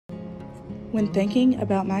When thinking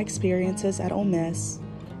about my experiences at Ole Miss,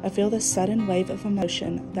 I feel this sudden wave of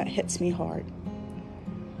emotion that hits me hard.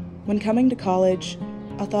 When coming to college,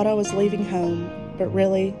 I thought I was leaving home, but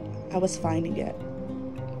really, I was finding it.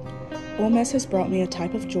 Ole Miss has brought me a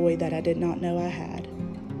type of joy that I did not know I had.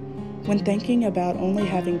 When thinking about only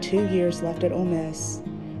having 2 years left at Ole Miss,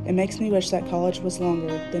 it makes me wish that college was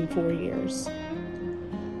longer than 4 years.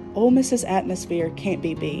 Ole Miss's atmosphere can't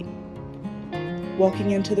be beat.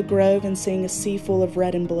 Walking into the Grove and seeing a sea full of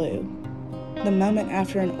red and blue, the moment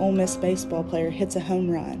after an Ole Miss baseball player hits a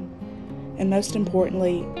home run, and most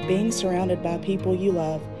importantly, being surrounded by people you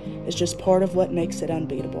love is just part of what makes it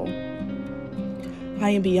unbeatable. I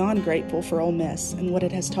am beyond grateful for Ole Miss and what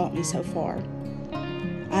it has taught me so far.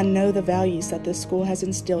 I know the values that this school has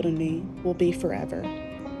instilled in me will be forever.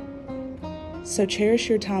 So cherish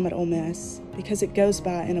your time at Ole Miss because it goes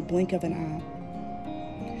by in a blink of an eye.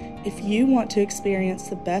 If you want to experience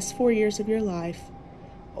the best 4 years of your life,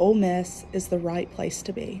 Ole Miss is the right place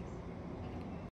to be.